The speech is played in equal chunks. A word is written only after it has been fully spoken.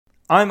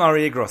I'm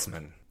Aryeh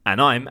Grossman. And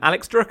I'm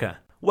Alex Drucker.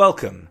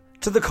 Welcome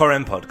to the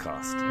Korem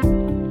Podcast.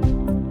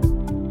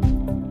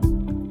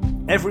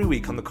 Every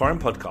week on the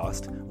Korem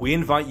Podcast, we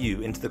invite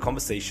you into the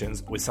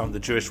conversations with some of the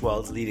Jewish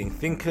world's leading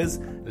thinkers,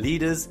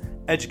 leaders,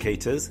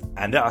 educators,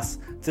 and us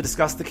to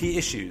discuss the key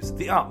issues,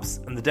 the ups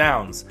and the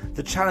downs,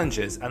 the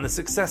challenges and the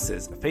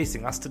successes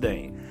facing us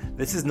today.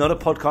 This is not a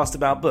podcast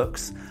about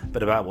books,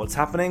 but about what's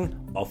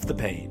happening off the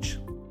page.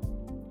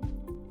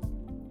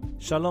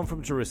 Shalom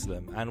from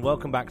Jerusalem, and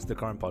welcome back to the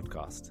Korem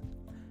Podcast.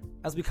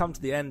 As we come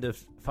to the end of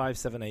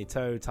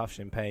 5780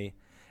 Tafshin Pei,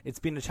 it's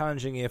been a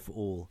challenging year for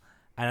all,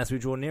 and as we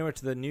draw nearer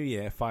to the new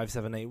year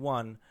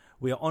 5781,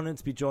 we are honoured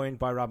to be joined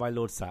by Rabbi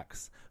Lord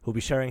Sachs, who will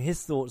be sharing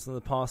his thoughts on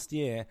the past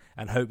year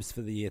and hopes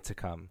for the year to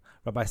come.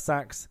 Rabbi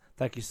Sachs,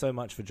 thank you so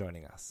much for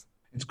joining us.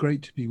 It's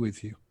great to be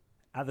with you.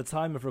 At the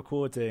time of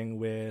recording,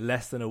 we're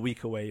less than a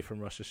week away from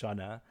Rosh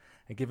Hashana,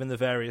 and given the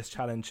various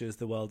challenges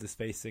the world is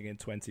facing in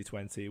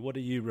 2020, what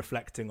are you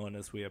reflecting on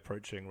as we're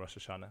approaching Rosh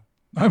Hashana?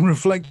 I'm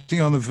reflecting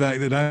on the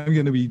fact that I'm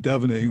going to be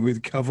davening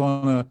with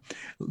kavana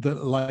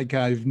that like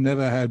I've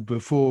never had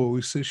before.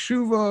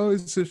 Seshuvo,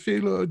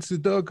 Sefilo,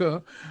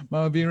 Tzedakah,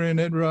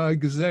 Ma'avirin et Ra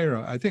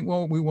Gezerah. I think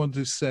what we want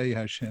to say,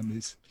 Hashem,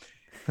 is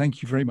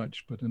thank you very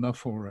much, but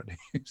enough already.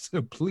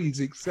 So please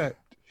accept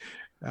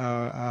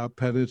our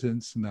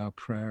penitence and our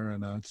prayer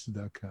and our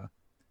tzedakah.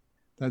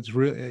 That's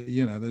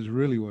really, that's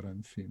really what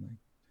I'm feeling.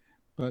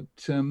 But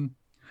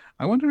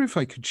I wonder if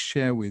I could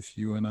share with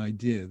you an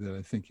idea that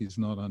I think is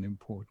not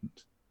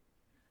unimportant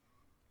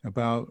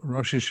about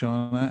Rosh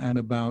Hashana and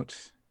about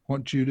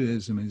what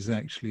Judaism is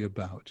actually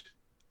about.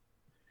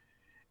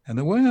 And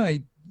the way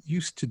I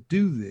used to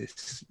do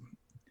this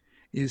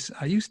is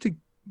I used to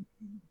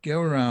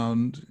go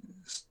around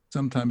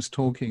sometimes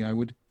talking. I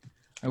would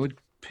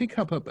pick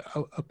up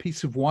a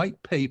piece of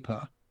white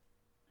paper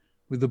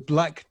with a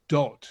black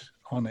dot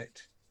on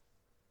it.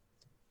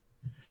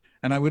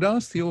 And I would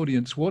ask the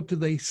audience, what do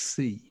they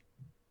see?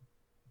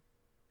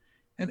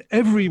 And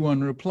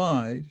everyone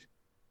replied,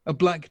 a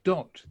black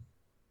dot.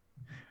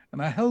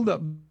 And I held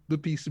up the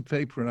piece of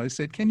paper and I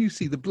said, can you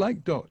see the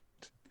black dot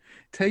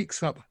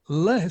takes up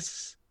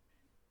less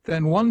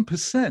than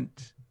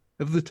 1%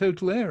 of the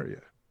total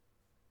area?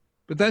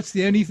 But that's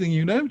the only thing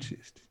you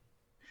noticed.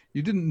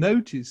 You didn't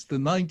notice the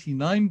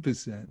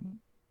 99%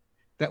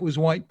 that was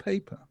white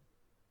paper.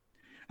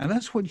 And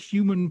that's what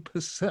human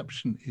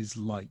perception is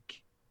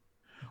like.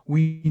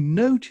 We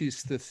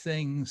notice the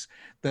things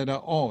that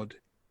are odd,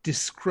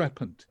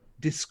 discrepant,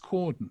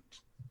 discordant.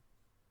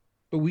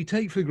 But we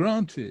take for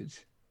granted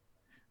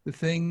the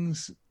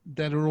things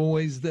that are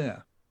always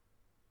there.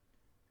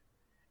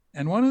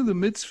 And one of the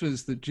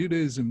mitzvahs that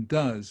Judaism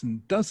does,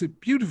 and does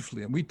it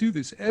beautifully, and we do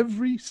this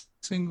every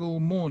single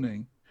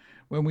morning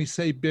when we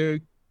say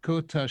Birkot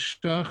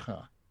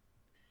HaShacha,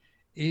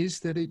 is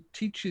that it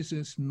teaches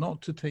us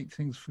not to take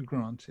things for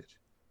granted.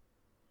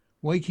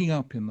 Waking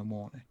up in the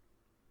morning,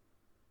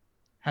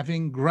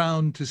 having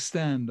ground to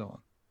stand on,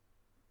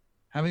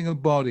 having a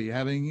body,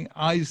 having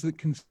eyes that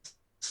can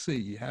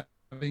see,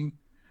 having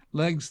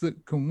legs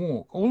that can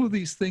walk. All of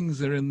these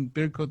things are in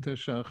Birkot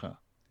HaShacha.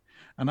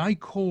 And I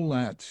call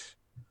that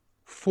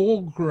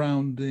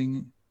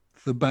foregrounding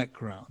the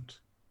background,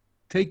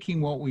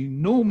 taking what we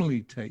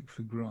normally take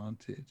for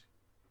granted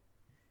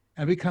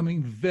and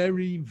becoming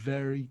very,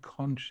 very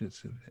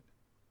conscious of it.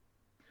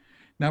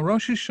 Now,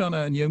 Rosh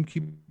Hashana and Yom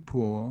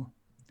Kippur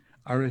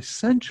are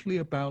essentially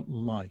about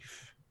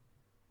life.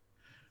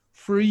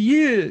 For a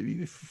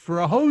year, for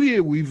a whole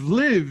year, we've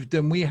lived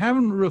and we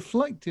haven't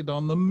reflected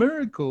on the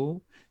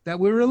miracle that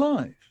we're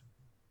alive.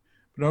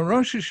 But on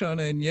Rosh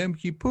Hashana and Yom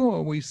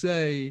Kippur, we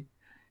say,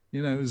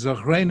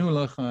 Zachrenu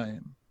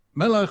l'chaim,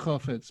 melech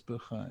hafetz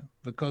b'chaim,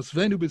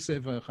 v'kosvenu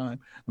b'sefer chaim,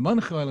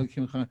 v'mancha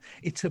elokim chaim.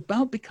 It's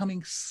about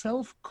becoming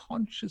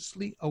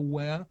self-consciously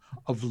aware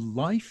of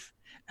life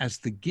as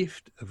the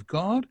gift of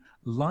God,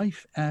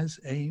 life as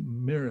a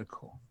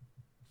miracle.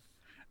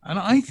 And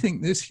I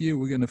think this year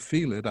we're going to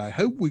feel it. I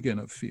hope we're going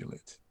to feel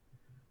it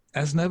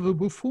as never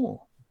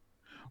before.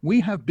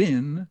 We have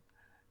been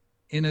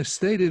in a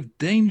state of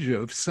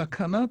danger, of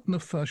sakanat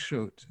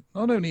nefashot,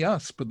 not only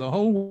us, but the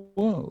whole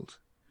world,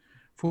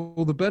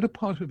 for the better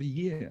part of a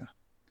year.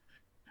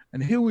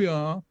 And here we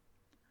are,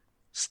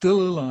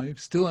 still alive,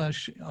 still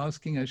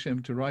asking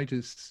Hashem to write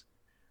us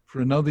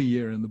for another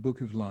year in the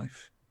book of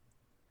life.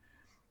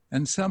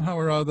 And somehow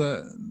or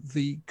other,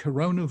 the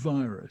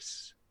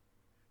coronavirus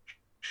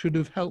should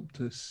have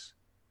helped us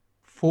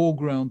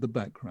foreground the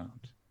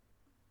background,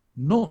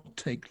 not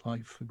take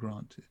life for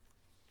granted,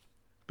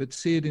 but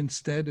see it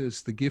instead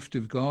as the gift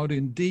of God,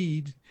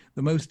 indeed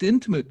the most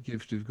intimate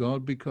gift of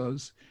God,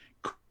 because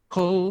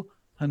kol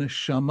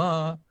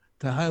haneshama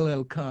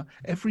tahalelka,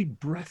 every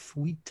breath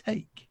we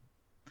take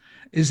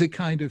is a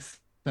kind of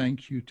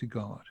thank you to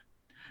God.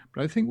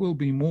 But I think we'll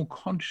be more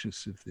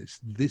conscious of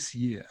this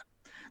year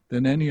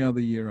than any other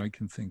year I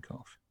can think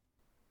of.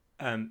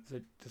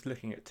 So just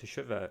looking at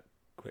Teshuvah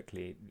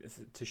quickly,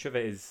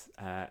 Teshuvah is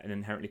an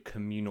inherently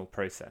communal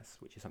process,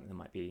 which is something that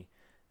might be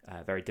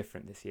very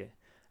different this year.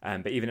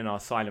 But even in our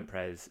silent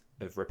prayers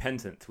of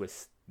repentance,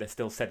 they're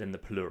still said in the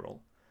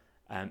plural.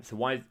 So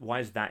why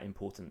is that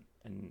important,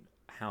 and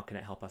how can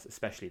it help us,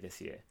 especially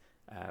this year,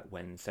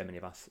 when so many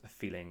of us are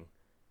feeling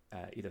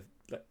either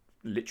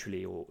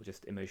literally or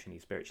just emotionally,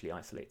 spiritually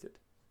isolated?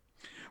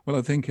 Well,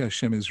 I think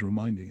Hashem is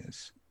reminding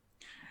us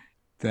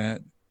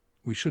that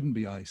we shouldn't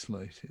be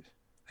isolated.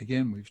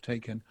 Again, we've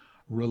taken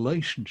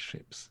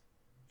relationships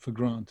for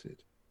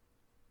granted.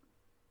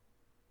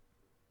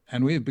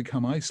 And we have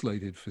become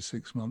isolated for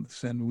 6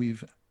 months, and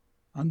we've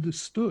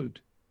understood,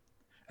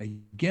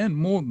 again,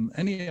 more than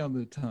any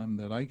other time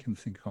that I can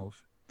think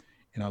of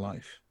in our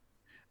life,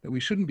 that we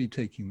shouldn't be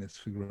taking this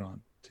for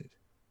granted.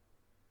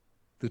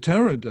 The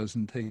Torah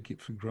doesn't take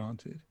it for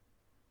granted.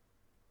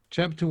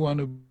 Chapter 1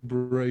 of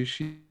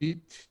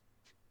Bereshit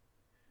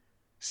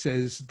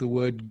says the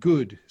word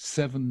good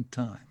 7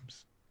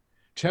 times.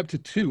 Chapter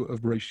 2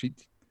 of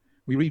Bereshit,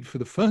 we read for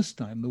the first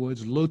time the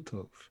words lo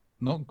tov,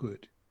 not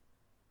good.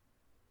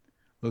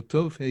 Lo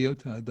tov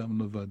heyot ha'adam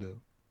levado.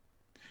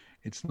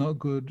 It's not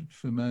good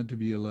for man to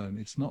be alone.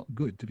 It's not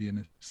good to be in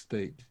a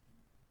state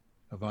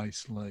of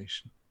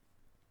isolation.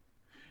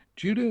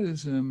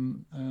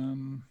 Judaism,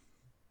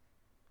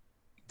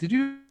 did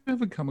you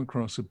ever come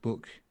across a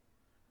book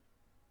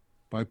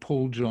by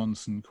Paul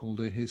Johnson called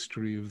A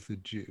History of the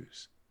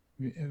Jews?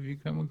 Have you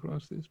come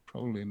across this?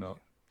 Probably not.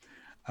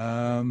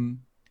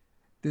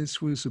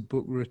 This was a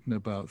book written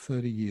about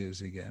 30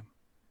 years ago.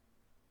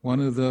 One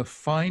of the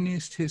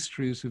finest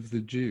histories of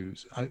the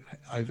Jews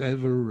I've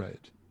ever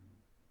read.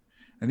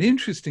 And the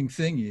interesting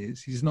thing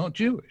is, he's not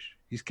Jewish,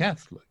 he's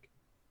Catholic.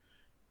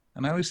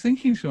 And I was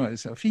thinking to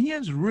myself, he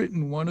has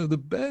written one of the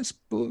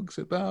best books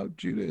about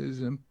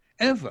Judaism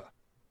ever,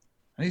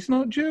 and he's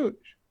not Jewish.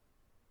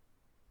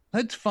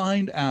 Let's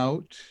find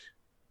out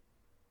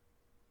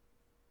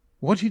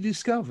what he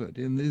discovered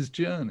in this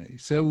journey.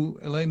 So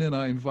Elena and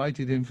I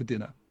invited him for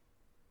dinner.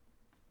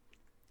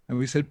 And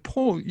we said,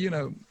 Paul,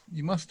 you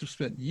must have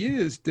spent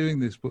years doing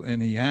this book,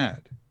 and he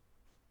had.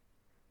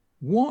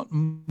 What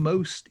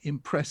most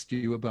impressed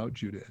you about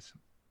Judaism?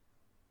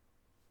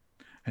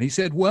 And he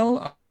said,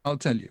 well, I'll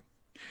tell you.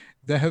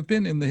 There have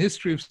been in the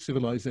history of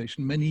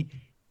civilization many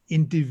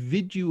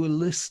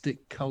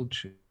individualistic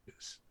cultures.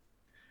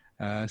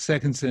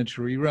 2nd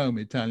century Rome,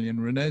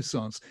 Italian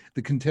Renaissance,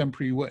 the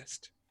contemporary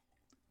West.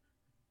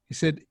 He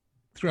said,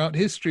 throughout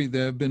history,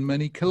 there have been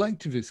many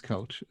collectivist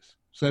cultures,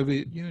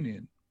 Soviet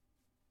Union,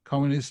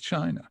 Communist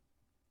China.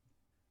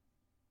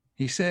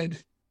 He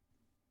said,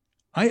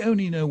 I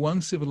only know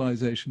one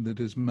civilization that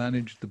has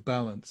managed the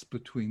balance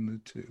between the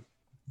two,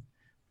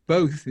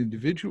 both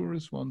individual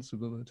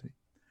responsibility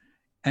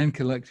and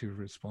collective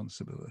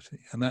responsibility,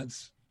 and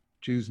that's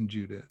Jews and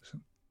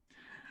Judaism.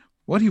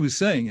 What he was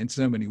saying in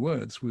so many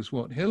words was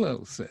what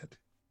Hillel said,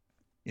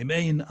 Im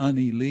ein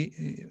ani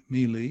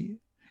mi li,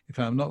 if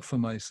I'm not for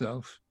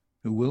myself,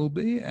 who will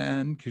be,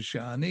 and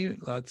kishani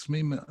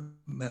latzmi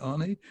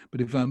me'ani,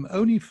 but if I'm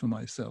only for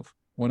myself,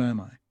 what am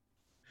I?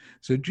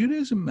 So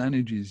Judaism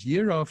manages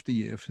year after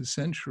year for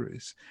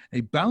centuries a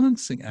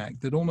balancing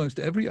act that almost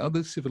every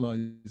other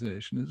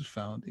civilization has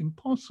found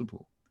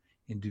impossible.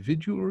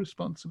 Individual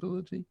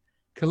responsibility,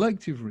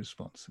 collective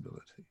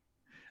responsibility.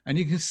 And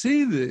you can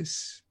see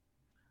this,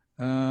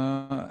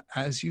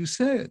 as you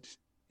said,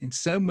 in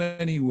so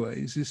many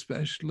ways,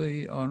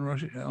 especially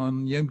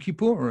on Yom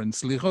Kippur and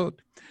Slichot,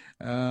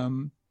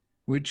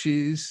 which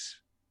is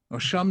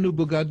Oshamnu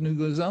Bogadnu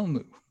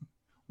Gozalnu.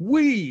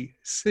 We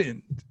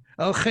sinned.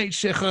 Al Chet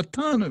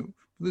Shechatanu,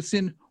 the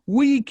sin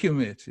we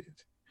committed.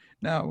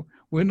 Now,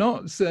 we're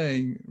not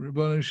saying,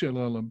 Ribono Shel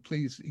Olam,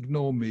 please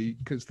ignore me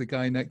because the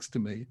guy next to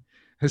me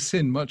has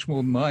sinned much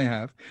more than I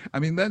have. I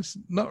mean, that's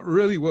not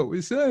really what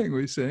we're saying.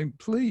 We're saying,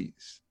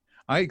 please,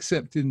 I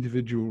accept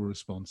individual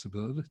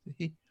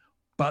responsibility,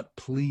 but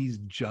please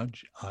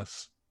judge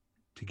us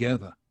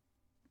together.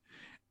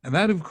 And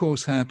that, of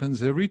course,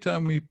 happens every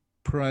time we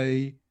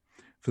pray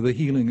for the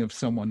healing of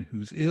someone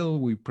who's ill.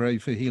 We pray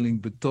for healing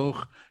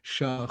b'toch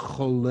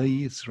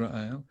sha'cholei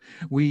Yisrael.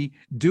 We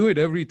do it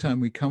every time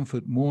we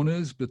comfort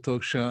mourners,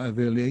 b'toch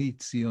sha'avelei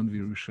Tzion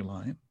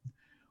v'Yerushalayim.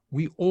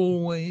 We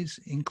always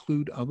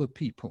include other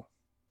people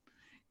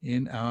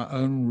in our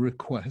own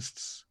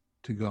requests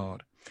to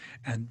God.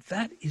 And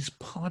that is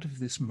part of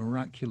this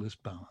miraculous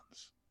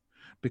balance.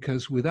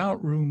 Because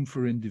without room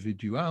for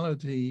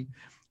individuality,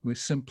 we're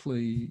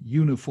simply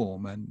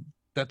uniform, and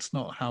that's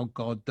not how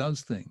God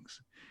does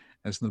things.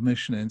 As the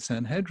Mishnah in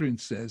Sanhedrin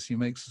says, he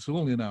makes us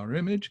all in our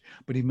image,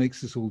 but he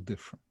makes us all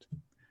different.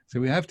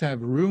 So we have to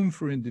have room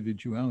for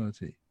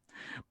individuality.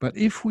 But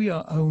if we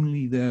are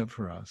only there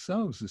for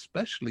ourselves,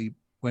 especially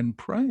when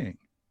praying,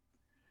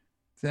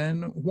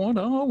 then what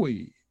are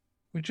we?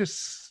 We're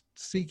just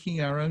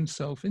seeking our own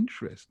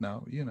self-interest.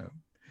 Now,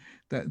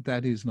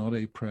 that is not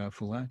a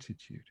prayerful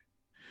attitude.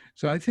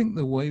 So I think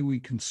the way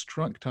we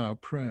construct our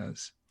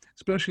prayers,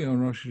 especially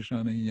on Rosh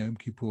Hashanah and Yom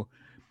Kippur,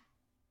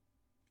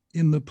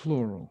 in the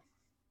plural,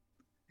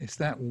 it's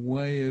that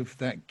way of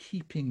that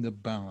keeping the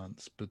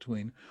balance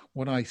between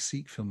what I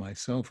seek for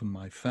myself and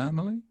my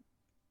family,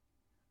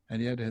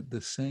 and yet at the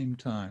same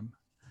time,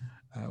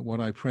 what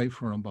I pray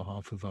for on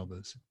behalf of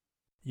others.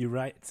 You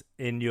write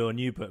in your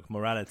new book,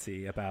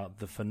 Morality, about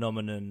the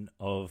phenomenon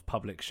of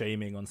public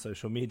shaming on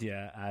social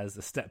media as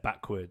a step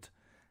backward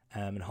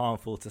and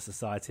harmful to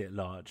society at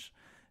large.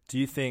 Do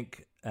you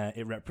think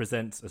it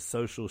represents a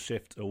social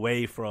shift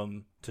away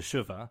from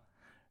teshuvah,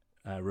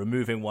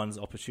 removing one's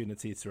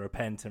opportunity to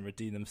repent and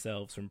redeem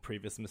themselves from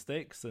previous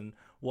mistakes? And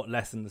what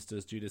lessons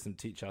does Judaism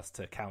teach us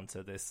to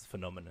counter this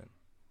phenomenon?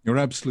 You're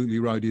absolutely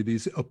right. It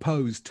is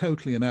opposed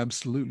totally and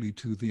absolutely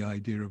to the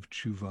idea of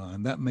teshuvah,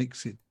 and that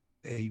makes it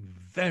a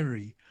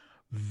very,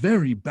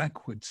 very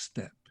backward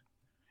step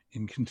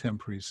in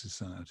contemporary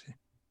society.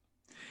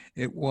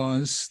 It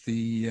was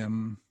the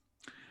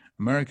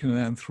American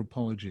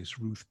anthropologist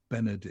Ruth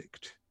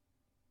Benedict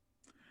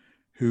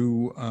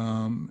who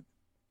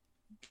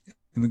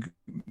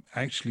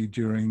actually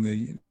during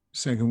the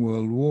Second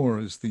World War,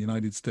 as the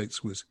United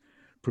States was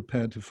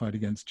prepared to fight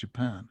against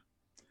Japan,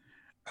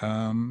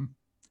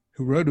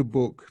 who wrote a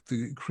book,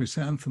 The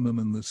Chrysanthemum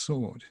and the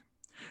Sword,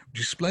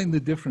 which explained the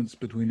difference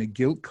between a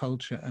guilt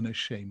culture and a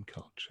shame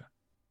culture.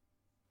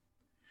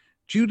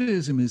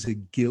 Judaism is a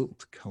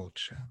guilt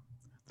culture,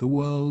 the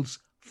world's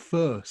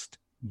first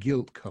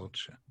guilt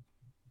culture.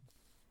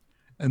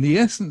 And the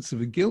essence of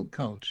a guilt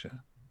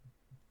culture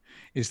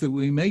is that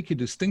we make a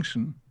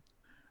distinction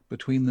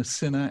between the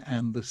sinner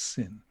and the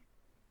sin.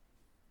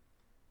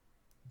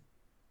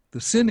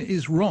 The sin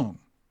is wrong,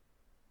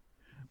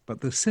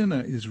 but the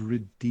sinner is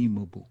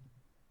redeemable.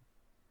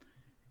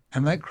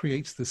 And that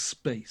creates the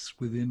space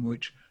within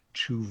which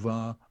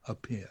teshuvah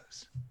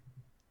appears.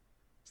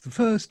 It's the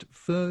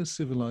first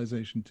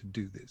civilization to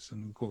do this,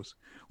 and of course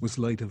was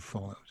later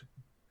followed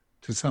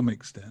to some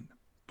extent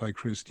by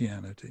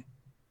Christianity.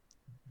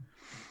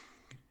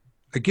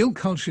 A guilt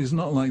culture is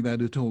not like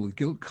that at all. A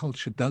guilt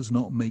culture does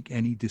not make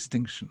any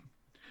distinction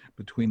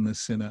between the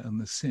sinner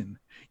and the sin.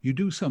 You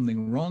do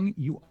something wrong,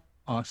 you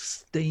are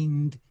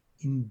stained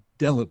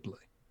indelibly.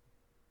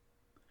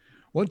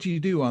 What do you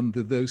do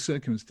under those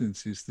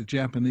circumstances? The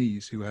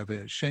Japanese, who have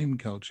a shame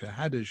culture,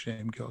 had a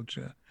shame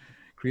culture,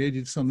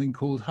 created something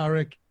called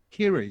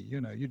harakiri.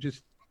 You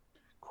just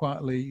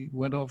quietly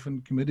went off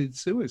and committed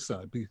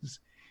suicide because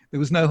there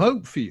was no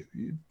hope for you.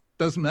 It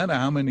doesn't matter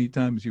how many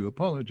times you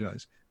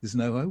apologize, there's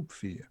no hope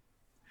for you.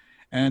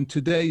 And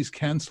today's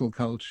cancel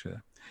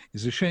culture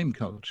is a shame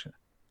culture.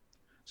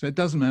 So it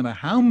doesn't matter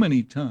how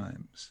many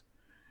times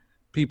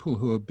people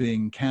who are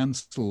being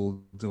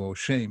canceled or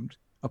shamed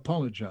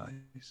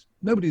apologize.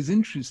 Nobody's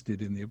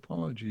interested in the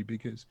apology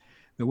because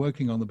they're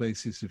working on the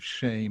basis of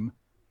shame,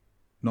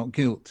 not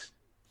guilt.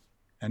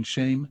 And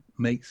shame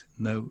makes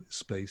no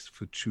space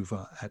for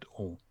teshuvah at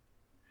all.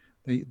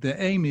 Their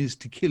aim is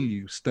to kill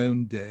you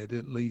stone dead,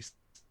 at least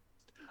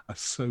a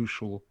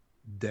social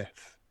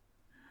death.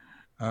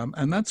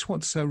 And that's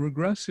what's so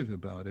regressive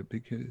about it,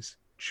 because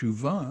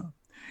teshuvah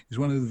is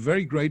one of the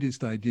very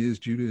greatest ideas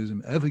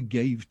Judaism ever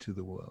gave to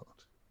the world.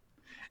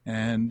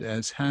 And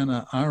as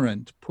Hannah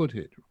Arendt put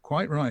it,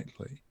 quite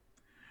rightly,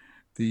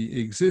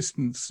 the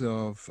existence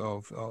of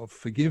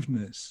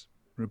forgiveness,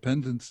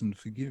 repentance and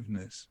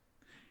forgiveness,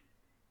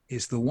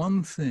 is the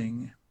one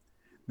thing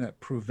that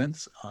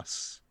prevents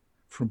us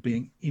from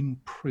being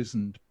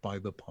imprisoned by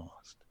the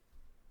past.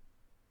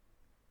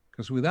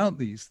 Because without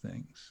these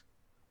things,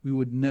 we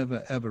would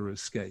never, ever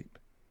escape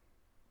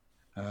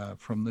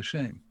from the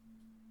shame.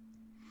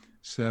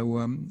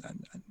 So,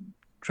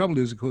 trouble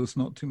is, of course,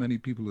 not too many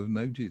people have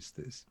noticed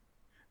this.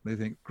 They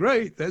think,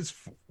 great, that's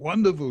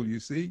wonderful, you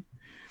see.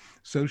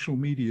 Social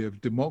media have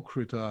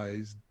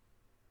democratized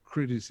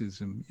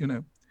criticism,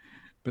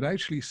 But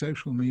actually,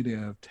 social media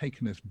have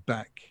taken us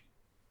back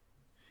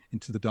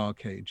into the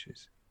dark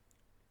ages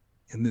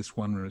in this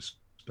one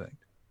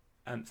respect.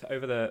 So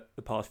over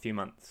the past few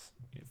months,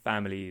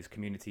 families,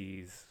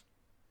 communities,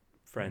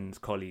 friends,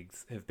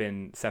 colleagues have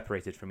been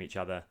separated from each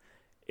other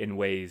in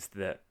ways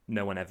that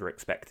no one ever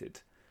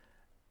expected.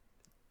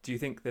 Do you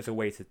think there's a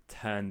way to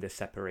turn this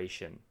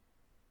separation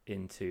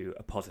into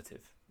a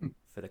positive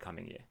for the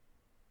coming year?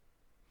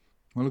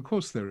 Well, of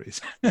course there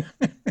is.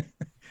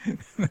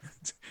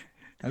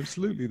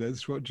 Absolutely,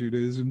 that's what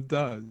Judaism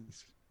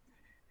does.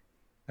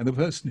 And the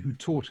person who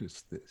taught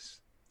us this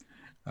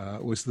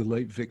was the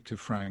late Viktor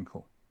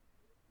Frankl.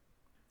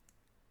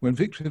 When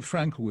Viktor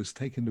Frankl was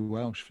taken to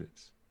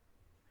Auschwitz,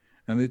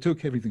 and they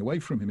took everything away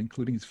from him,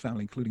 including his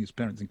family, including his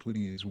parents,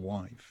 including his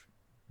wife.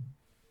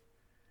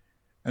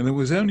 And there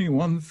was only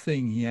one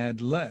thing he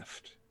had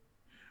left,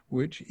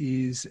 which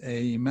is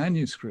a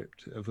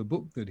manuscript of a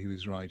book that he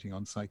was writing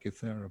on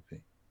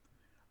psychotherapy.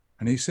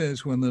 And he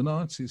says, when the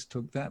Nazis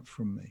took that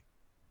from me,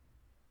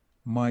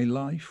 my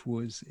life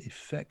was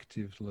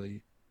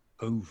effectively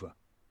over.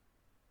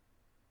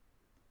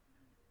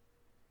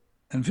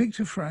 And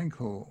Viktor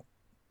Frankl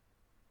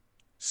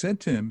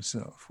said to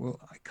himself, well,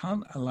 I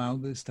can't allow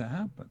this to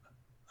happen.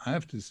 I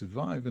have to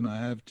survive, and I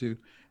have to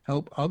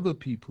help other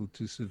people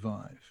to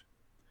survive.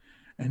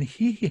 And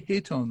he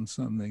hit on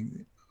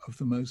something of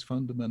the most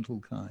fundamental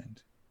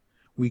kind.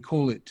 We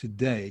call it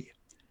today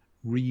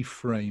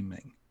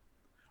reframing.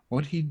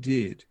 What he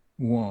did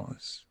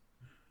was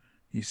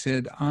He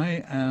said,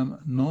 I am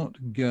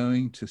not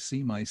going to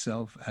see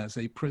myself as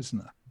a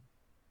prisoner.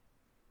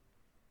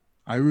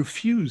 I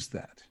refuse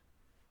that.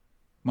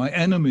 My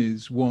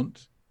enemies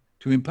want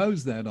to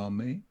impose that on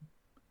me,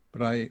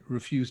 but I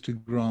refuse to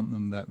grant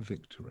them that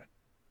victory.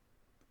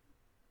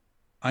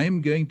 I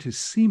am going to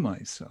see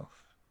myself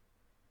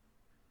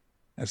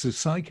as a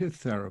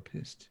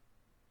psychotherapist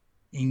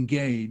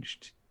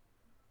engaged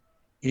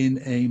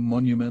in a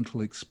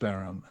monumental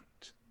experiment.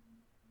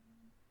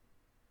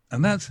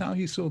 And that's how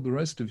he saw the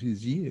rest of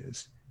his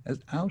years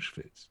at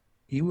Auschwitz.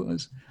 He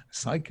was a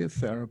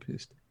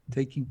psychotherapist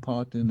taking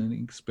part in an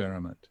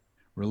experiment,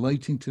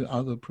 relating to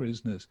other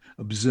prisoners,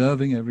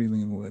 observing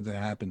everything that was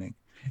happening.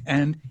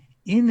 And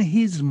in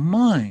his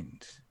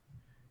mind,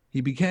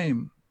 he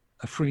became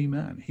a free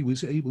man. He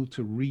was able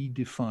to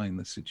redefine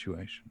the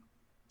situation.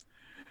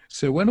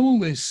 So when all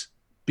this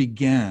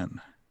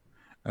began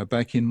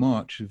back in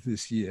March of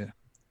this year,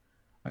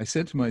 I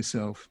said to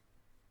myself,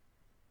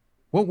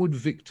 what would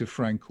Viktor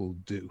Frankl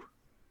do?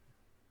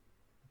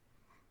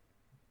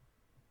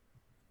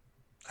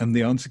 And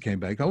the answer came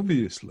back,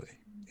 obviously,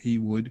 he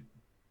would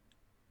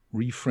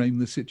reframe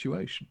the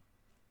situation.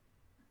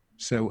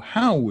 So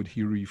how would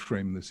he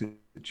reframe the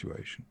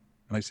situation?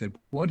 And I said,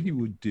 what he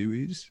would do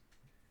is,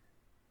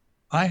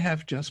 I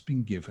have just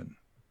been given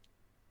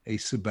a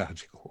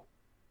sabbatical.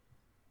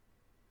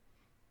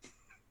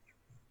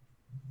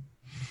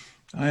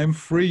 I am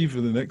free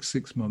for the next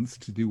 6 months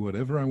to do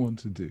whatever I want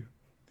to do.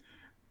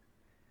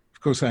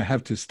 Of course, I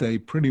have to stay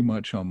pretty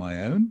much on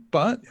my own,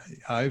 but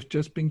I've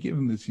just been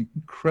given this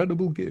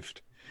incredible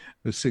gift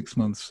of 6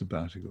 months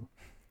sabbatical.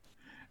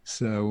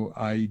 So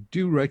I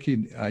do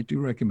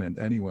recommend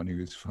anyone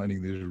who is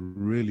finding this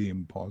really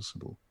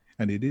impossible,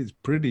 and it is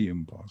pretty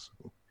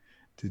impossible,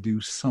 to do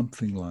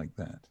something like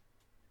that.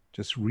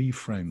 Just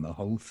reframe the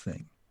whole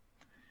thing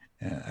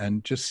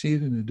and just see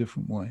it in a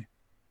different way.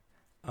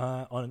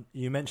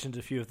 You mentioned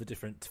a few of the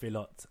different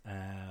tefillot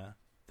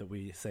that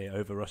we say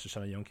over Rosh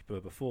Hashanah Yom Kippur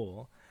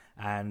before,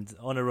 and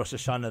on a Rosh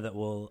Hashanah that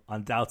will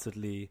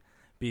undoubtedly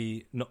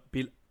be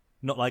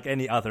not like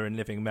any other in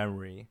living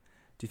memory.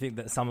 Do you think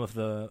that some of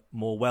the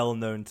more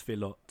well-known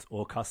tefillot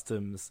or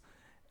customs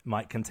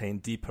might contain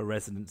deeper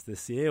resonance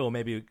this year, or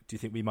maybe do you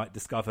think we might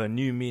discover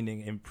new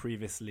meaning in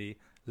previously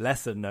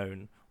lesser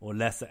known or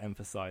lesser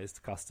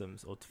emphasized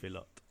customs or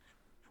tefillot?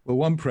 Well,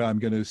 one prayer I'm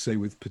going to say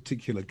with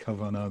particular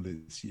kavanah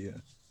this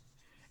year,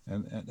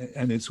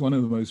 and it's one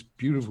of the most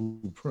beautiful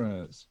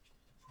prayers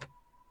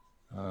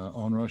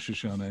on Rosh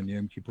Hashanah and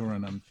Yom Kippur,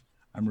 and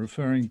I'm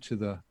referring to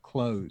the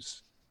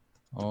close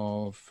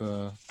of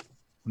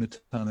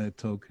Netane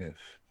Tokef.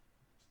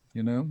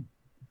 You know,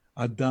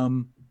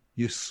 Adam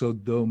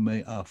Yesodo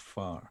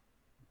Me'afar,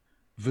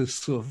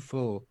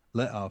 V'sofo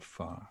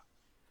Le'afar.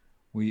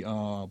 We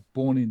are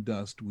born in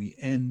dust, we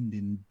end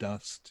in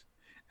dust,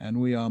 and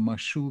we are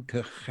mashul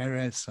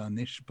kecheres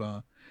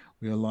hanishba.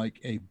 We are like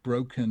a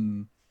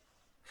broken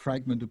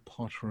fragment of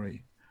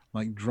pottery,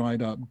 like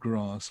dried up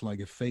grass, like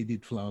a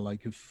faded flower,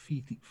 like a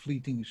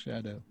fleeting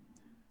shadow,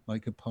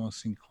 like a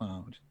passing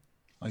cloud,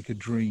 like a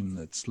dream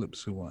that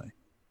slips away.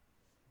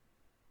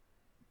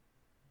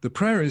 The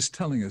prayer is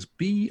telling us,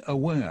 be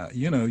aware.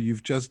 You know,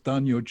 you've just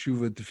done your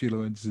tshuva,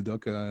 tefillah, and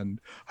tzedakah, and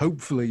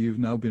hopefully you've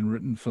now been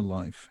written for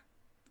life.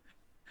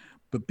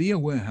 But be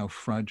aware how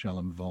fragile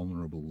and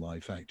vulnerable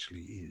life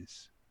actually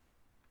is.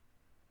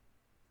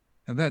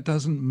 And that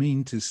doesn't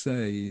mean to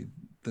say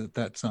that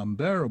that's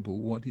unbearable.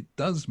 What it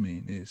does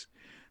mean is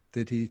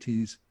that it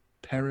is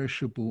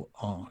perishable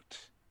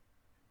art.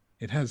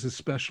 It has a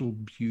special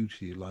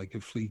beauty, like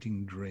a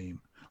fleeting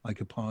dream,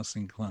 like a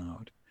passing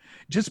cloud.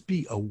 Just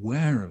be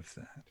aware of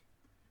that.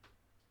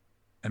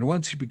 And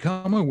once you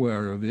become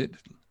aware of it,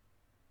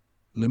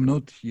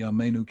 Limnot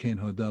Yameinu Ken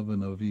Hodav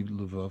V'Naviv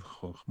Levav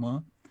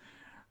Chochma,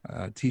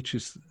 teach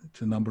us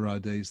to number our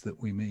days that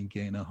we may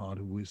gain a heart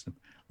of wisdom.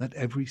 Let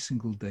every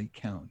single day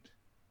count.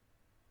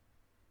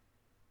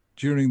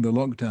 During the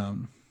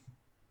lockdown,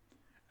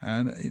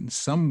 and in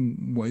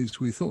some ways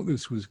we thought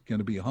this was going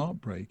to be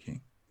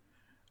heartbreaking,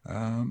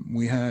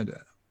 we had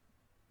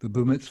the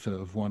bar mitzvah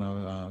of one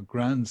of our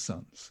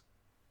grandsons.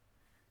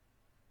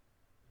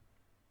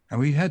 And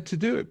we had to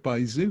do it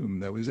by Zoom.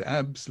 There was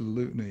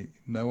absolutely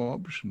no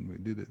option. We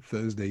did it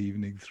Thursday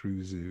evening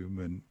through Zoom,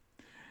 and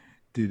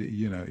did it,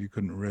 you know, you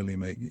couldn't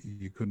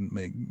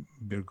make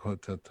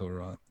Birkot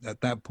HaTorah.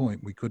 At that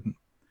point, we couldn't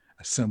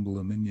assemble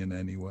a minyan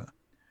anywhere.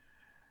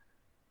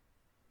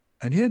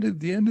 And yet,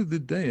 at the end of the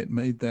day, it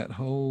made that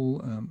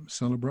whole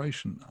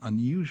celebration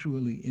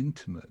unusually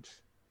intimate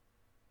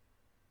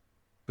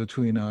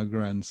between our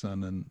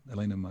grandson and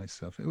Elena and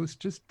myself. It was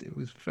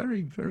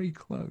very, very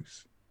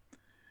close.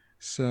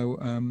 So,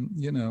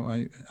 you know,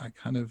 I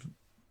kind of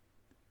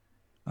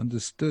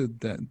understood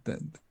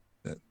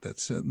that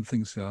certain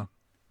things are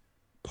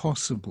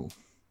possible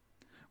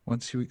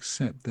once you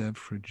accept their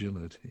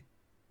fragility.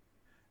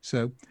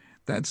 So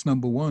that's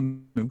number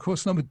one. And of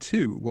course, number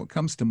two, what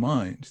comes to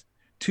mind,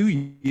 2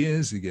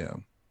 years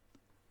ago,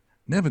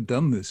 never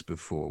done this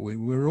before. We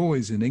were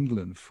always in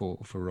England for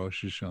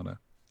Rosh Hashanah.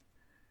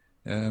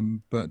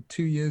 But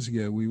 2 years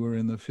ago, we were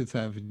in the Fifth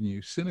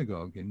Avenue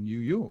Synagogue in New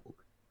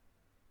York.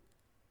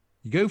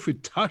 You go for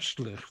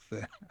Tashlich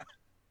there.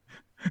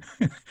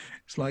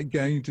 It's like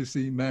going to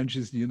see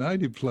Manchester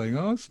United playing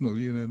Arsenal,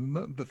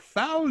 the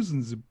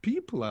thousands of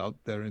people out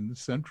there in the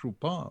Central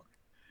Park.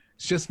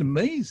 It's just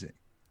amazing.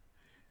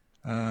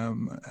 We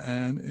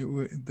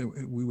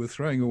were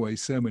throwing away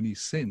so many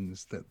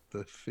sins that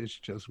the fish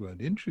just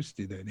weren't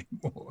interested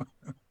anymore.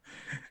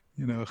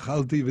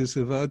 Chalti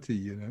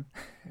v'savati,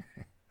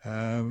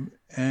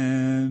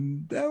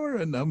 and there were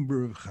a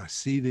number of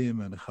Hasidim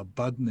and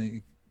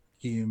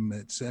Chabadnikim,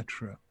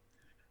 etc.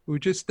 We were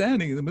just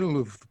standing in the middle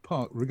of the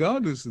park,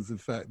 regardless of the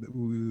fact that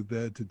we were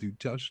there to do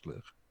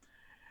tashlich,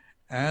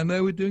 and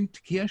they were doing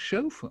Tekiyah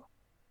Shofar.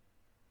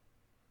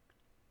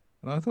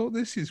 And I thought,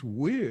 this is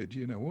weird,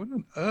 what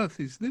on earth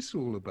is this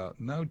all about?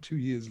 Now, 2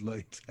 years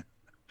later,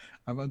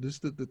 I've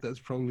understood that that's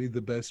probably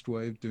the best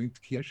way of doing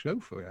Tekiyah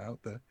Shofar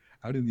out there,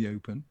 out in the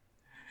open.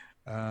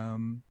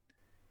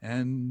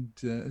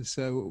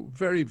 So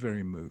very,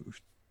 very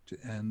moved.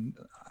 And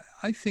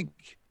I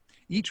think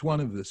each one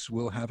of us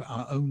will have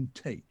our own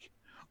take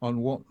on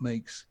what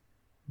makes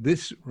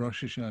this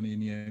Rosh Hashanah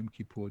and Yom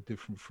Kippur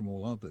different from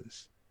all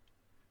others.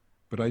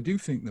 But I do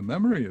think the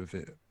memory of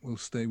it will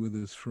stay with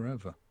us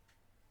forever.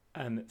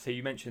 So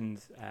you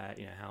mentioned,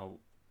 how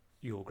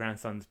your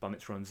grandson's bar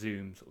mitzvah on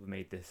Zoom sort of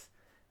made this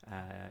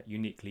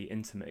uniquely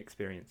intimate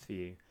experience for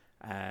you,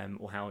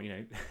 or how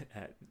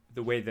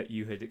the way that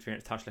you had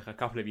experienced Tashlich a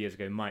couple of years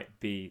ago might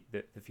be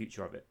the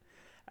future of it.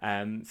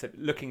 So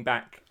looking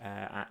back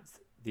at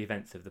the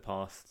events of the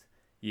past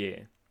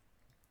year,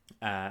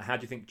 how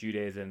do you think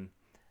Judaism,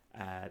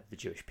 the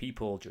Jewish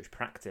people, Jewish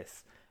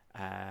practice,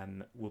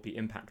 will be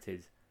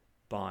impacted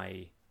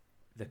by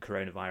the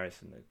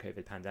coronavirus and the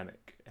COVID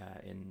pandemic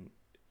in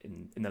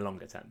the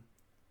longer term?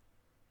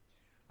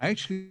 I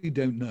actually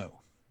don't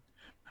know.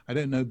 I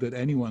don't know that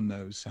anyone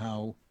knows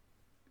how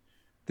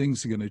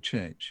things are going to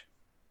change.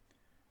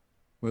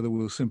 Whether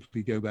we'll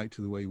simply go back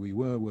to the way we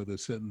were, whether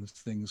certain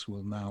things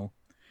will now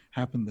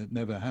happen that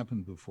never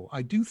happened before.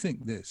 I do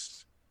think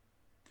this.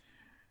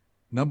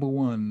 Number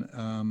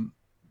one,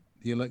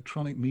 the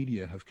electronic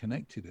media have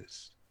connected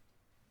us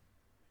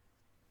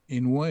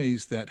in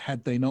ways that,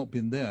 had they not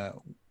been there,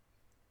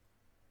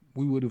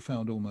 we would have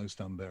found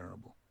almost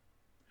unbearable.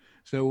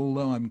 So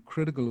although I'm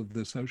critical of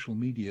the social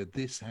media,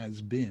 this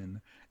has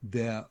been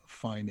their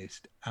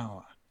finest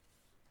hour.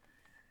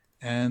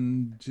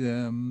 And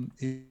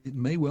it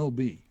may well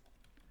be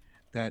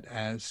that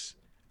as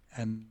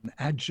an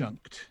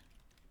adjunct,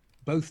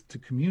 both to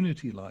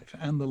community life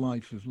and the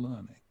life of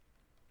learning,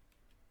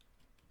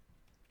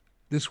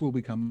 this will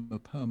become a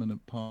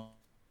permanent part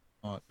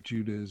of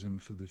Judaism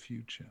for the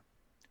future.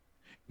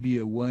 Be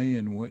a way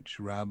in which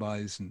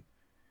rabbis and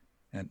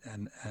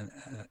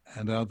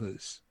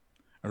others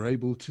are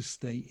able to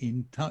stay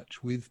in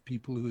touch with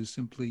people who are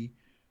simply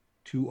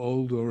too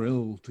old or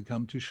ill to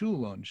come to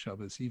shul on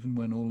Shabbos, even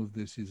when all of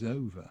this is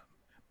over.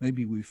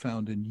 Maybe we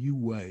found a new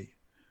way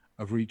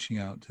of reaching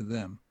out to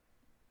them.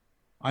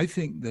 I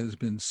think there's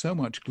been so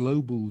much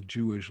global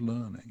Jewish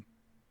learning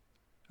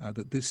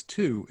that this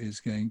too is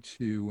going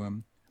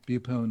to be a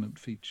permanent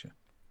feature.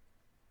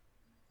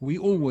 We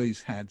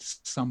always had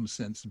some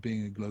sense of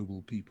being a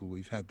global people.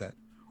 We've had that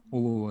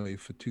all the way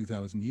for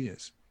 2,000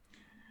 years.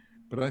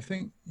 But I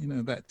think,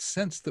 that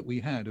sense that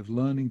we had of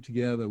learning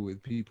together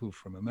with people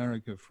from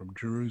America, from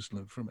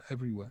Jerusalem, from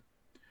everywhere,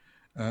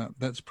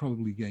 that's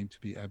probably going to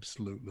be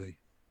absolutely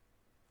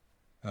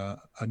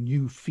a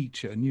new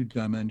feature, a new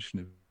dimension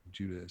of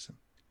Judaism.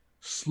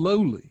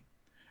 Slowly,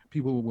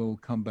 people will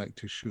come back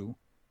to shul,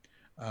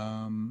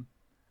 and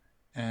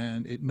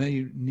it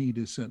may need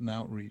a certain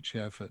outreach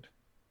effort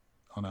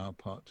on our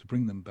part to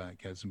bring them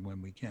back as and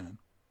when we can.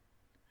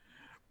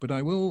 But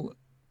I will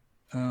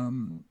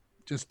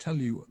just tell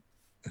you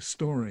a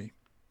story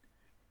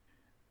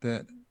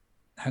that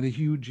had a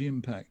huge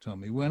impact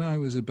on me. When I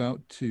was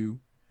about to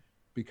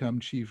become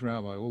chief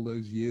rabbi all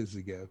those years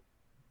ago,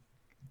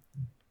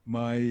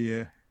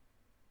 my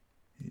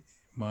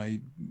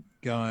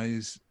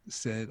guys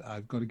said,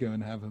 I've got to go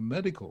and have a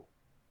medical.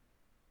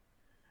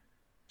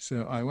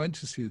 So I went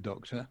to see a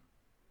doctor,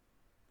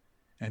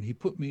 and he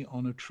put me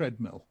on a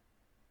treadmill.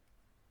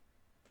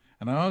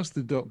 And I asked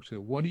the doctor,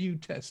 what are you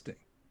testing?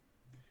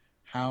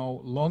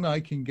 How long I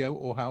can go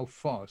or how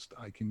fast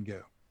I can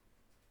go?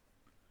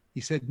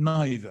 He said,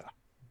 neither.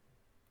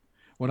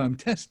 What I'm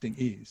testing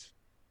is,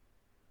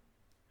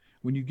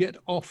 when you get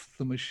off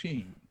the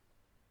machine,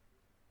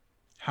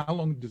 how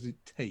long does it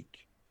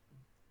take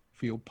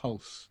for your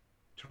pulse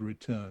to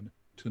return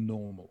to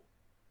normal?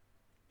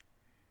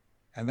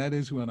 And that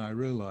is when I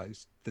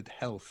realized that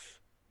health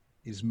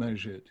is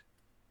measured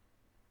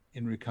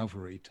in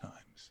recovery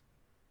times.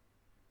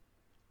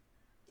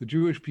 The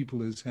Jewish people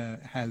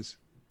has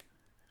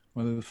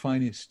one of the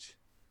finest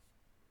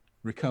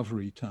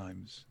recovery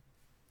times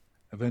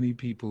of any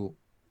people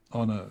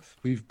on earth.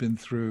 We've been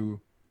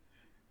through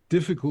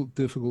difficult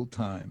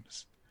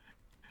times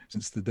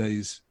since the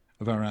days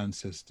of our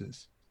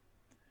ancestors.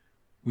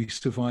 We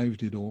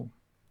survived it all.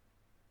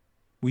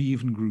 We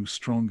even grew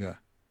stronger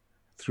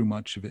through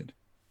much of it.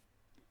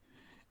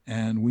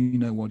 And we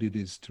know what it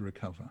is to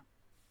recover.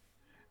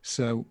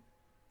 So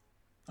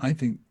I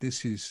think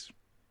this is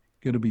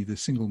going to be the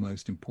single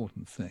most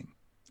important thing.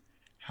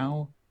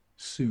 How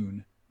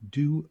soon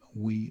do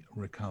we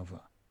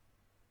recover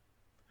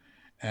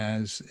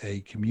as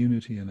a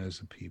community and as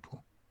a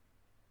people?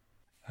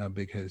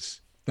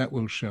 Because that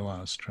will show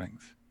our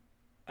strength.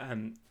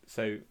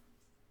 So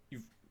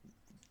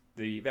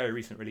the very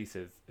recent release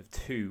of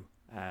two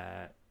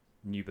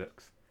new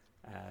books,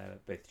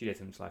 both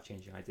Judaism's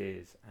Life-Changing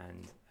Ideas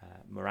and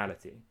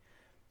Morality,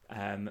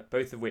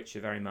 both of which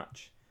are very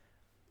much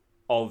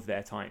of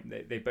their time.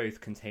 They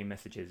both contain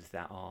messages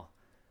that are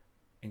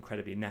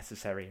incredibly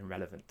necessary and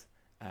relevant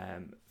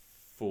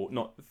for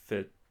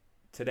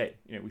today.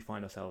 We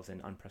find ourselves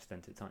in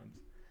unprecedented times.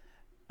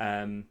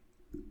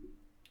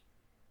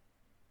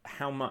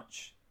 How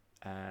much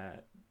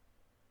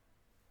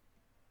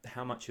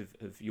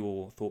of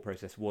your thought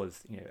process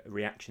was a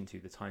reaction to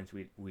the times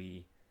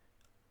we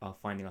are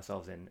finding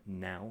ourselves in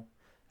now,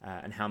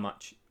 and how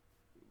much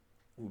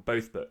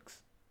both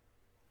books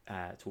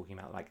talking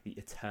about like the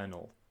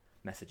eternal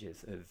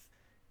messages of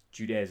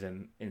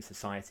Judaism in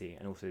society,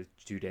 and also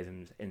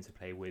Judaism's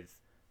interplay with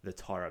the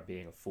Torah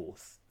being a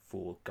force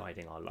for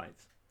guiding our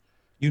lives?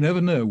 You never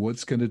know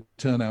what's going to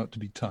turn out to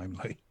be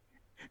timely.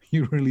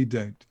 You really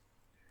don't.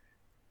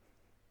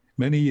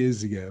 Many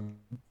years ago,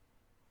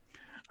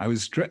 I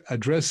was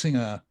addressing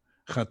a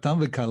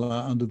Chatan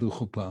v'Kala under the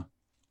chuppah,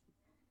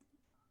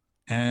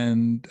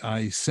 and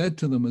I said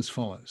to them as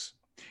follows: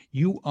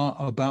 you are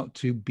about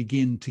to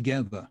begin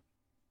together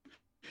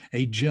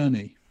a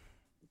journey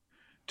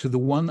to the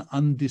one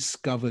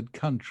undiscovered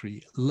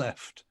country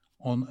left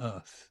on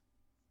earth,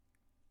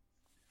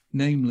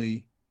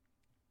 namely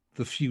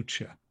the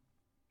future.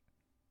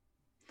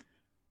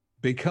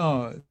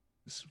 Because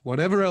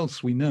whatever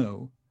else we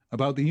know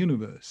about the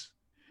universe,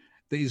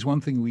 there is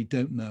one thing we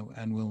don't know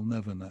and will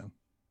never know,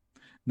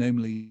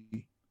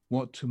 namely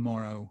what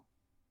tomorrow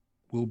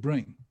will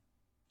bring.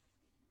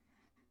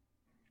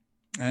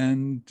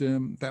 And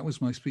that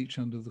was my speech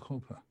under the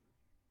chuppah.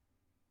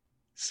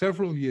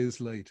 Several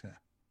years later,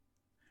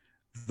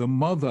 the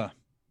mother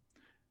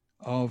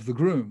of the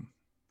groom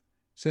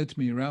said to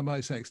me, Rabbi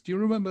Sachs, do you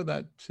remember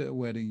that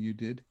wedding you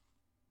did?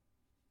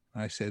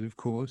 I said, of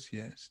course,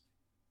 yes.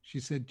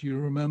 She said, do you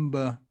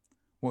remember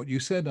what you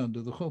said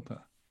under the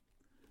chuppah?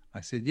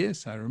 I said,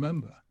 yes, I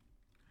remember.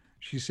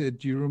 She said,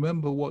 do you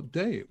remember what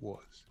day it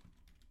was?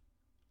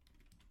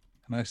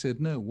 And I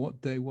said, no,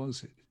 what day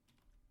was it?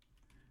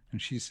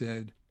 And she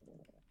said,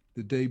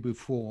 the day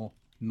before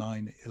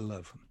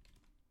 9/11.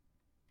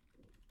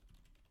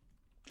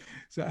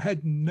 So I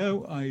had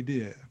no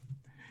idea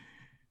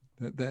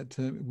that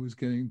was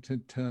going to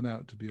turn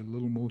out to be a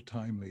little more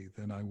timely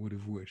than I would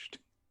have wished.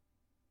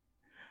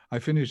 I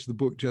finished the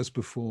book just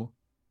before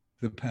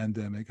the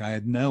pandemic. I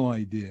had no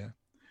idea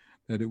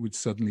that it would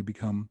suddenly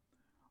become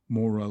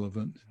more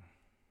relevant.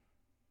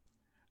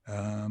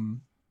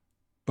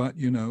 But,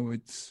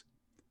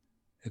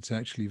 it's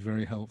actually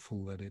very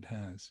helpful that it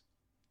has.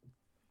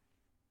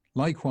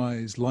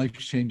 Likewise,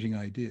 Life-Changing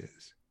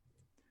Ideas.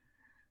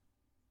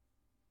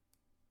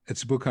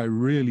 It's a book I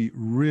really,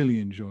 really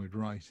enjoyed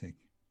writing.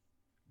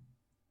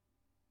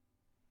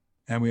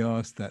 And we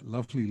asked that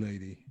lovely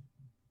lady,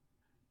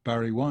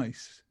 Barry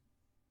Weiss,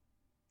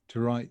 to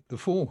write the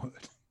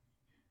foreword.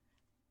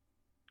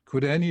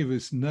 Could any of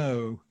us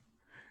know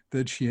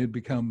that she had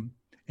become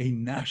a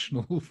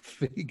national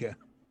figure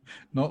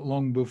not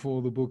long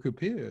before the book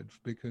appeared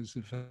because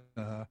of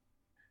her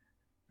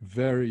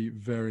very,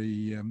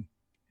 very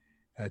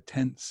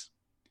tense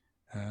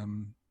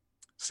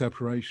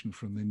separation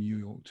from the New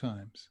York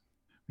Times,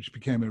 which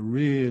became a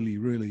really,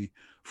 really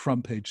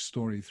front page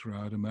story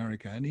throughout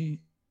America and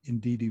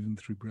indeed even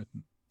through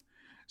Britain.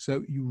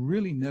 So you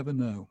really never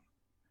know.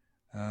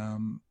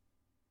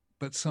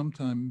 But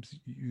sometimes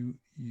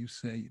you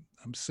say,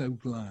 I'm so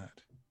glad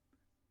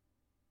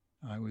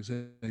I was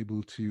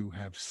able to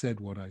have said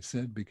what I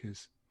said,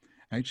 because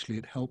actually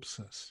it helps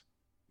us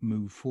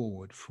move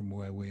forward from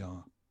where we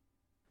are.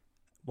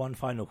 One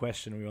final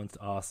question we want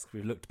to ask.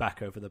 We've looked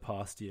back over the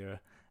past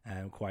year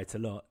quite a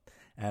lot.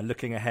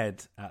 Looking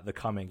ahead at the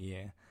coming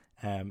year,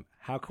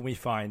 how can we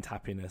find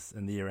happiness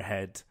in the year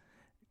ahead,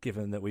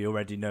 given that we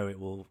already know it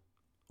will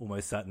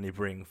almost certainly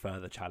bring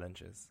further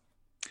challenges?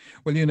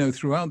 Well,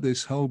 throughout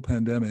this whole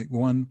pandemic,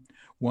 one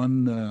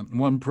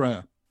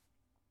prayer,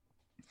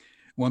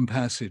 one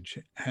passage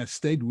has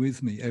stayed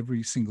with me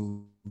every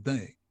single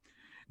day,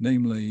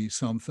 namely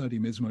Psalm 30,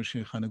 Mizmor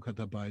Shir Chanukot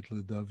Habayit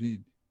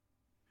LeDavid,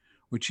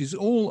 which is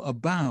all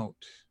about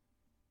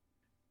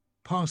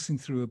passing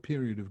through a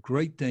period of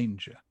great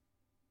danger.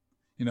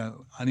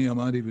 Ani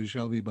amadi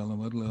v'shalvi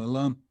balamad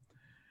le'olam.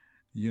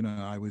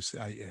 I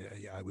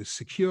was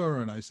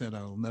secure, and I said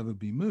I will never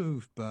be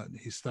moved. But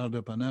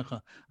histarda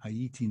panecha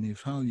hayiti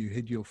nifal. You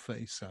hid your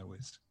face. I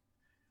was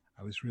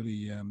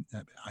really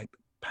I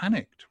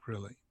panicked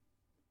really.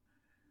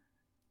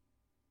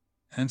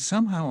 And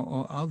somehow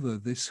or other,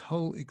 this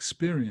whole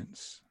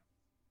experience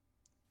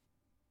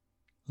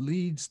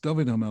leads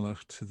David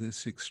HaMelech to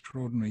this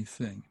extraordinary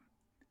thing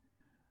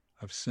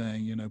of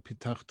saying,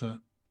 Pitachta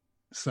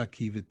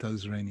saki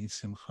v'tazreni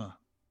simcha.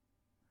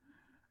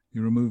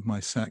 You removed my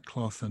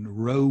sackcloth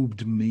and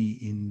robed me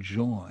in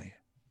joy.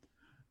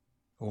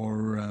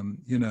 Or,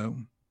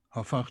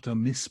 hafachta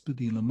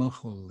mispedi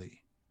lemacholi.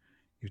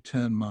 You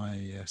turn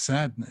my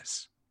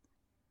sadness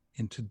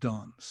into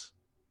dance.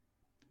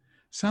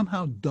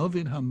 Somehow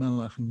David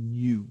HaMelech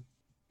knew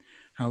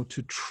how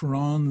to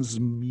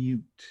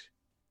transmute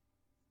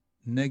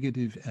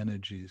negative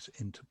energies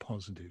into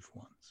positive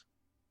ones.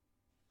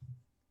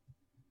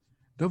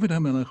 David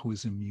HaMelech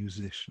was a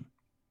musician.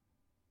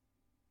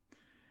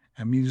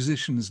 And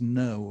musicians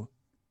know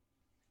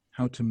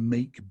how to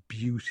make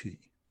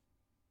beauty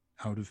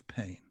out of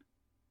pain.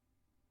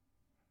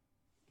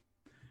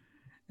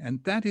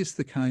 And that is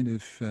the kind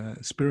of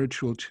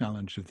spiritual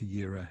challenge of the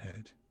year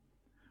ahead.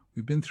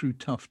 We've been through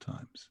tough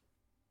times.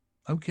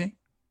 Okay.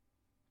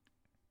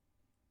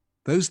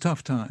 Those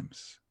tough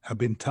times have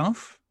been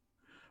tough,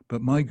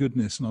 but my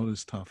goodness, not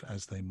as tough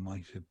as they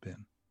might have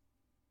been.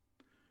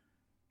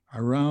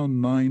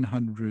 Around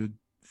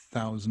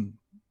 900,000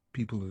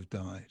 people have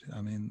died.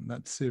 I mean,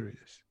 that's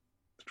serious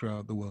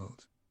throughout the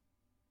world.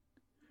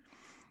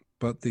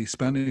 But the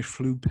Spanish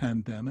flu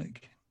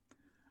pandemic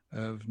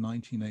of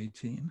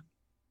 1918,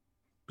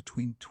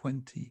 between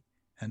 20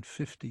 and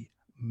 50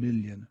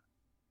 million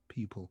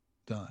people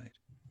died.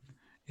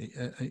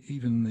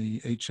 Even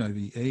the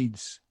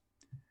HIV/AIDS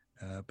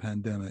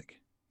pandemic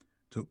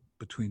took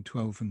between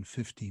 12 and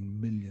 15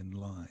 million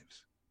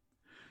lives.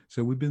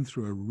 So we've been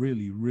through a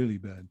really, really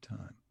bad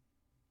time.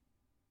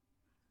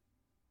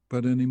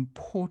 But an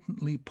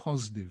importantly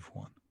positive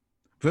one.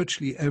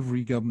 Virtually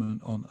every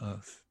government on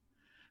earth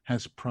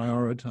has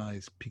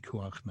prioritized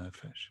pikuach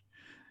nefesh,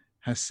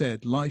 has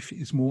said life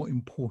is more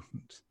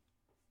important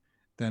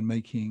than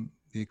making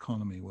the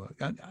economy work.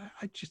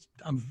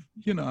 I'm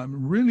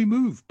really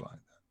moved by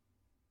that.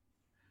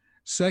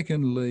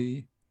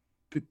 Secondly,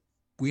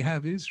 we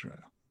have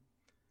Israel.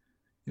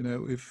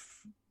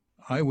 If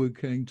I were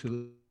going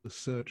to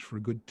search for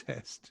a good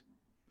test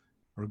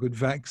or a good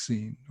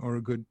vaccine or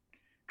a good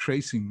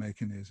tracing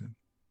mechanism,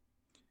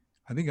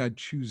 I think I'd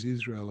choose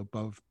Israel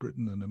above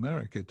Britain and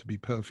America, to be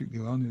perfectly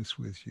honest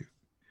with you,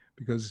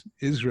 because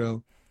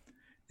Israel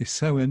is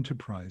so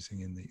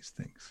enterprising in these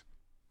things.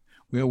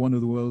 We are one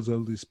of the world's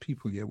oldest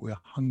people, yet we're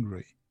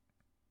hungry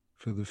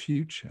for the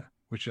future,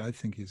 which I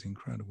think is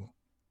incredible.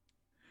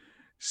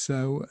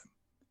 So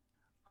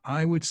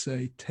I would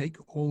say take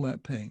all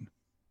that pain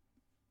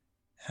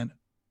and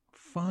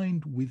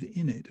find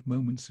within it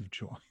moments of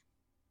joy.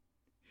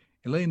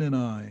 Elaine and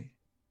I,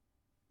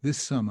 this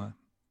summer,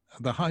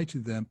 at the height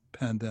of the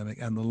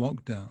pandemic and the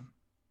lockdown,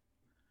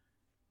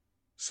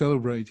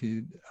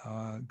 celebrated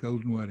our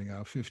golden wedding,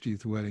 our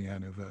 50th wedding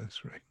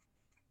anniversary.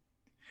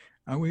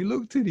 And we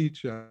looked at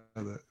each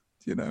other,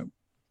 and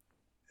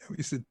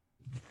we said,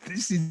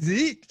 this is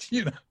it,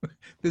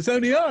 there's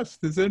only us,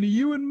 there's only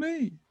you and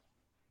me.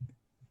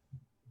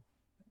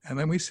 And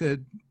then we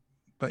said,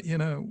 but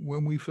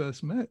when we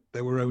first met,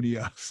 there were only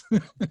us.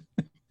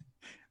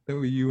 There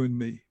were you and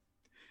me.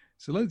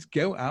 So let's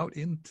go out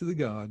into the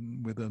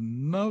garden with a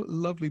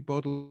lovely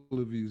bottle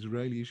of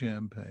Israeli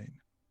champagne,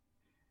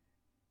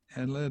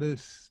 and let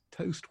us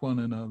toast one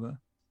another,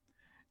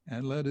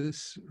 and let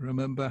us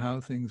remember how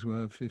things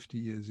were 50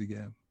 years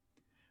ago,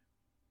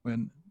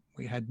 when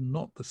we had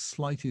not the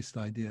slightest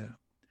idea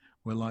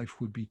where life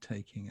would be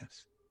taking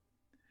us.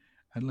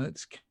 And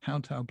let's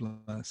count our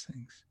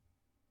blessings,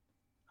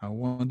 our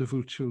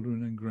wonderful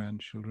children and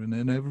grandchildren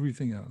and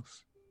everything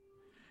else.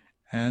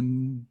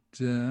 And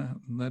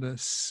let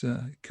us,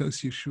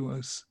 Kos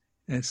Yeshuas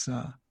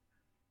Esa,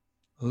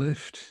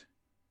 lift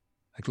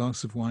a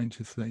glass of wine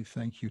to say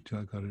thank you to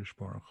HaKadosh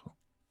Baruch Hu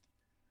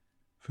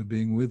for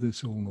being with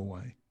us all the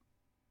way.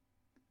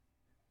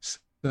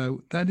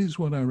 So that is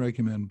what I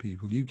recommend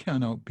people. You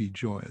cannot be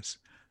joyous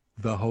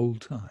the whole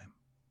time,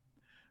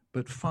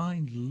 but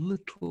find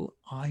little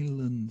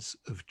islands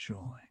of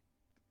joy.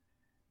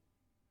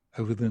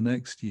 Over the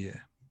next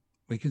year,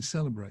 we can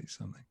celebrate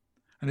something.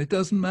 And it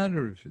doesn't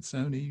matter if it's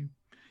only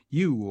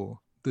you or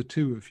the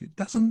two of you. It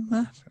doesn't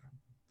matter,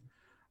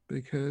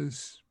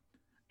 because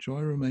joy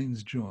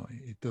remains joy.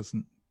 It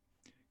doesn't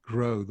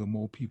grow the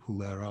more people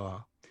there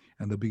are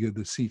and the bigger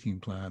the seating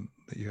plan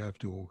that you have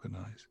to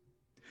organize.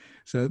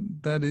 So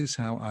that is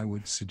how I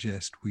would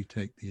suggest we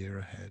take the year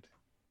ahead.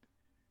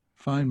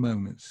 Find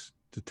moments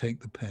to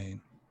take the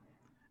pain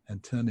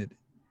and turn it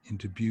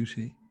into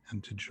beauty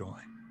and to joy.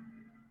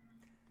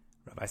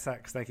 Rabbi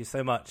Sachs, thank you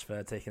so much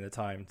for taking the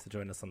time to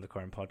join us on the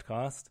Koren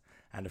podcast.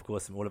 And of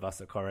course, from all of us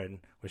at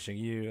Koren, wishing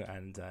you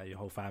and your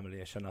whole family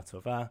a Shana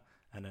Tova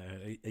and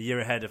a year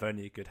ahead of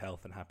only good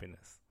health and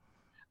happiness.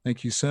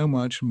 Thank you so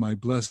much. My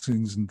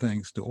blessings and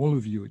thanks to all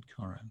of you at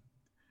Koren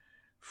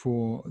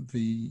for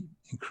the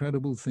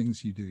incredible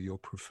things you do, your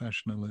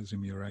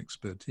professionalism, your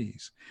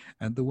expertise,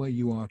 and the way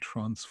you are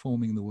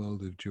transforming the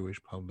world of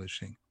Jewish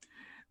publishing.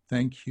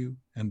 Thank you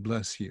and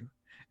bless you.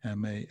 And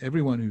may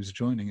everyone who's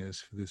joining us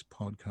for this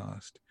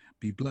podcast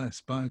Be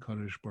blessed by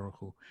HaKadosh Baruch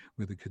Hu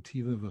with a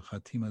Ketiva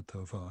v'Chatima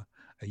Tova,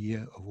 a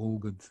year of all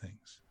good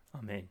things.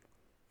 Amen.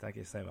 Thank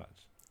you so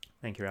much.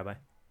 Thank you, Rabbi.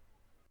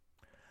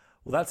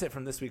 Well, that's it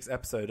from this week's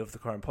episode of the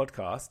Koren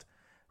Podcast.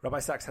 Rabbi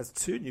Sachs has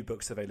 2 new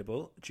books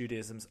available: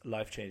 Judaism's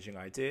Life-Changing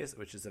Ideas,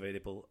 which is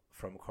available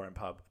from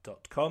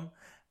korenpub.com,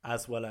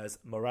 as well as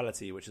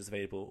Morality, which is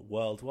available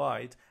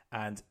worldwide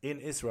and in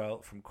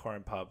Israel from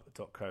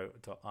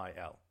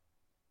korenpub.co.il.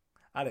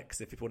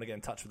 Alex, if people want to get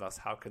in touch with us,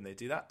 how can they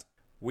do that?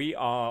 We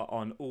are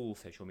on all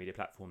social media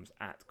platforms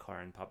at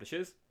Koren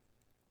Publishers.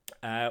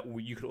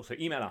 You could also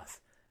email us,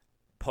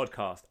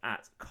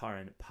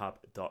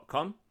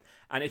 podcast@korenpub.com.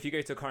 And if you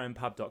go to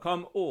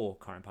korenpub.com or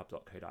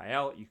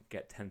korenpub.co.il, you can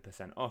get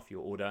 10% off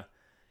your order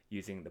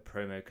using the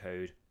promo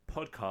code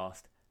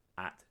podcast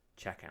at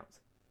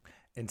checkout.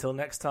 Until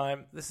next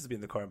time, this has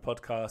been the Koren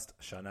Podcast.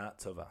 Shana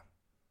Tova.